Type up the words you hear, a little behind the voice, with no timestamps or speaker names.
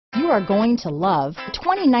are going to love the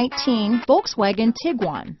 2019 Volkswagen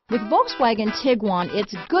Tiguan. With Volkswagen Tiguan,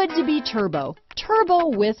 it's good to be turbo. Turbo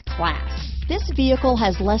with class. This vehicle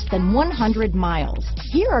has less than 100 miles.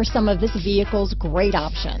 Here are some of this vehicle's great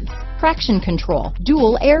options: traction control,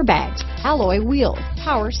 dual airbags, alloy wheels,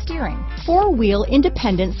 power steering, four-wheel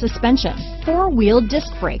independent suspension, four-wheel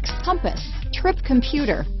disc brakes, compass, trip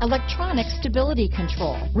computer, electronic stability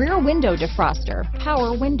control, rear window defroster,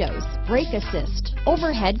 power windows, brake assist,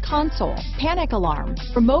 overhead console, panic alarm,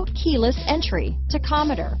 remote keyless entry,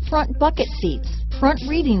 tachometer, front bucket seats, front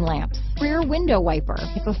reading lamps, rear window wiper.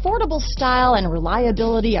 If affordable style and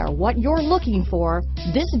reliability are what you're looking for,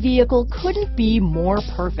 this vehicle couldn't be more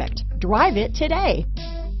perfect. Drive it today.